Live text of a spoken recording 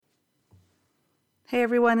Hey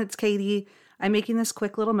everyone, it's Katie. I'm making this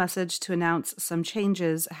quick little message to announce some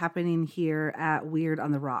changes happening here at Weird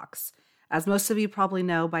on the Rocks. As most of you probably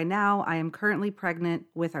know by now, I am currently pregnant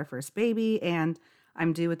with our first baby and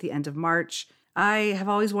I'm due at the end of March. I have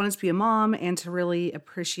always wanted to be a mom and to really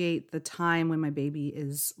appreciate the time when my baby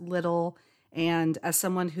is little. And as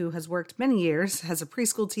someone who has worked many years as a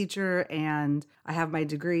preschool teacher and I have my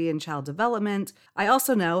degree in child development, I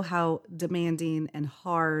also know how demanding and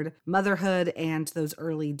hard motherhood and those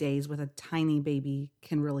early days with a tiny baby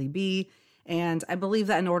can really be. And I believe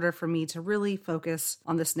that in order for me to really focus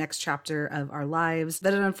on this next chapter of our lives,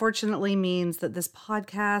 that it unfortunately means that this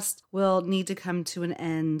podcast will need to come to an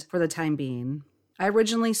end for the time being. I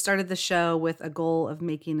originally started the show with a goal of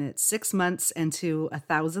making it 6 months and to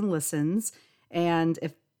 1,000 listens. And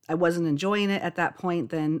if I wasn't enjoying it at that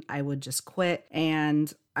point, then I would just quit.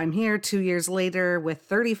 And I'm here 2 years later with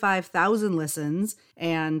 35,000 listens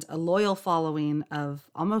and a loyal following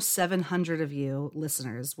of almost 700 of you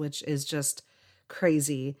listeners, which is just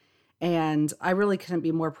crazy. And I really couldn't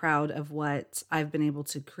be more proud of what I've been able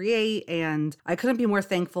to create. And I couldn't be more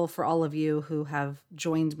thankful for all of you who have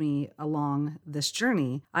joined me along this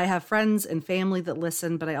journey. I have friends and family that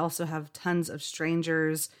listen, but I also have tons of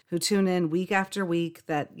strangers who tune in week after week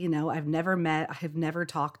that, I've never met, I've never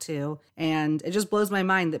talked to. And it just blows my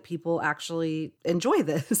mind that people actually enjoy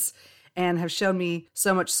this and have shown me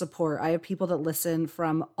so much support. I have people that listen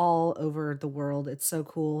from all over the world. It's so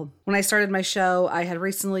cool. When I started my show, I had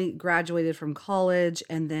recently graduated from college,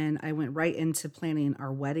 and then I went right into planning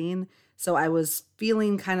our wedding. So I was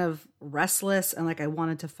feeling kind of restless and like I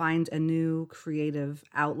wanted to find a new creative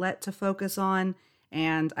outlet to focus on.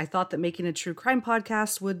 And I thought that making a true crime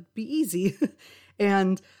podcast would be easy.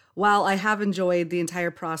 And while I have enjoyed the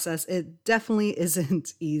entire process, it definitely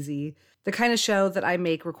isn't easy. The kind of show that I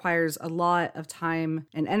make requires a lot of time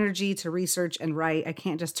and energy to research and write. I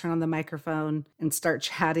can't just turn on the microphone and start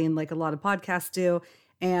chatting like a lot of podcasts do.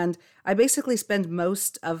 And I basically spend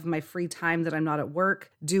most of my free time that I'm not at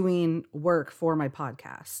work doing work for my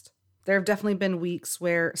podcast. There have definitely been weeks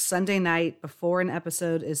where Sunday night before an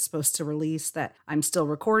episode is supposed to release that I'm still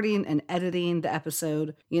recording and editing the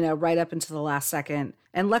episode, right up until the last second.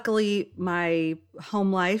 And luckily my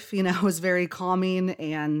home life, is very calming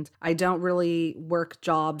and I don't really work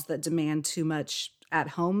jobs that demand too much at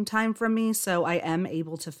home time from me. So I am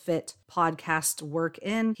able to fit podcast work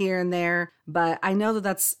in here and there, but I know that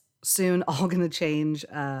that's soon all going to change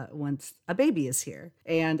once a baby is here.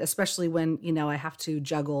 And especially when, I have to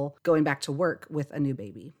juggle going back to work with a new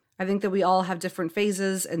baby. I think that we all have different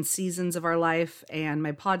phases and seasons of our life. And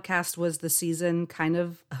my podcast was the season kind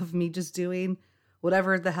of me just doing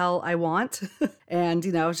whatever the hell I want. And,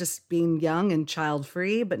 I was just being young and child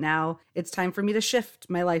free. But now it's time for me to shift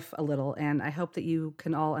my life a little. And I hope that you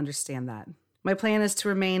can all understand that. My plan is to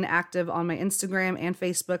remain active on my Instagram and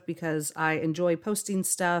Facebook because I enjoy posting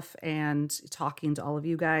stuff and talking to all of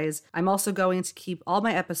you guys. I'm also going to keep all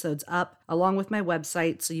my episodes up along with my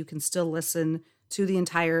website so you can still listen to the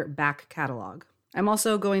entire back catalog. I'm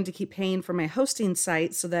also going to keep paying for my hosting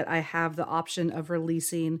site so that I have the option of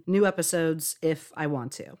releasing new episodes if I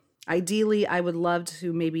want to. Ideally, I would love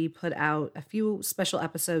to maybe put out a few special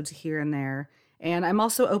episodes here and there. And I'm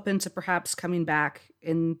also open to perhaps coming back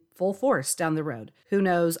in full force down the road. Who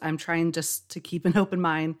knows? I'm trying just to keep an open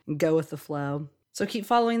mind and go with the flow. So keep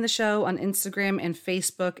following the show on Instagram and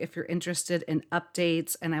Facebook if you're interested in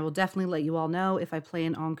updates. And I will definitely let you all know if I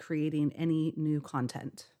plan on creating any new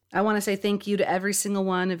content. I want to say thank you to every single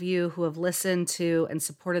one of you who have listened to and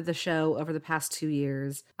supported the show over the past 2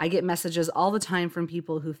 years. I get messages all the time from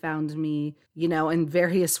people who found me, in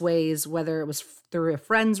various ways, whether it was through a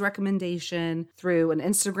friend's recommendation, through an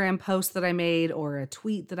Instagram post that I made, or a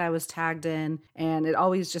tweet that I was tagged in. And it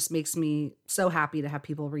always just makes me so happy to have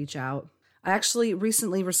people reach out. I actually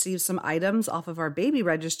recently received some items off of our baby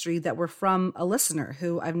registry that were from a listener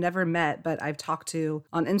who I've never met, but I've talked to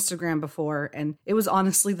on Instagram before. And it was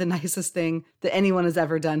honestly the nicest thing that anyone has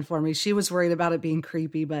ever done for me. She was worried about it being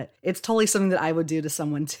creepy, but it's totally something that I would do to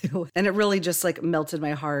someone too. And it really just melted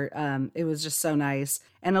my heart. It was just so nice.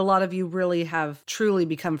 And a lot of you really have truly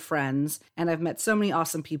become friends. And I've met so many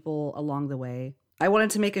awesome people along the way. I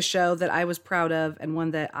wanted to make a show that I was proud of and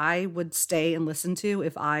one that I would stay and listen to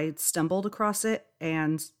if I stumbled across it.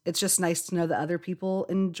 And it's just nice to know that other people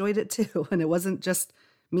enjoyed it too. And it wasn't just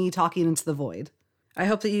me talking into the void. I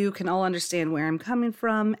hope that you can all understand where I'm coming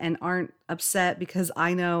from and aren't upset because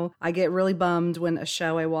I know I get really bummed when a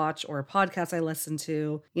show I watch or a podcast I listen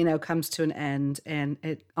to, comes to an end and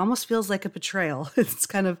it almost feels like a betrayal. It's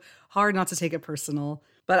kind of hard not to take it personal,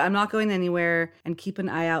 but I'm not going anywhere and keep an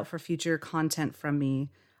eye out for future content from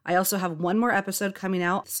me. I also have one more episode coming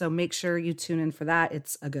out, so make sure you tune in for that.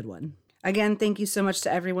 It's a good one. Again, thank you so much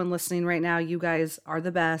to everyone listening right now. You guys are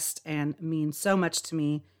the best and mean so much to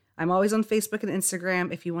me. I'm always on Facebook and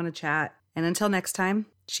Instagram if you want to chat. And until next time,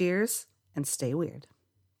 cheers and stay weird.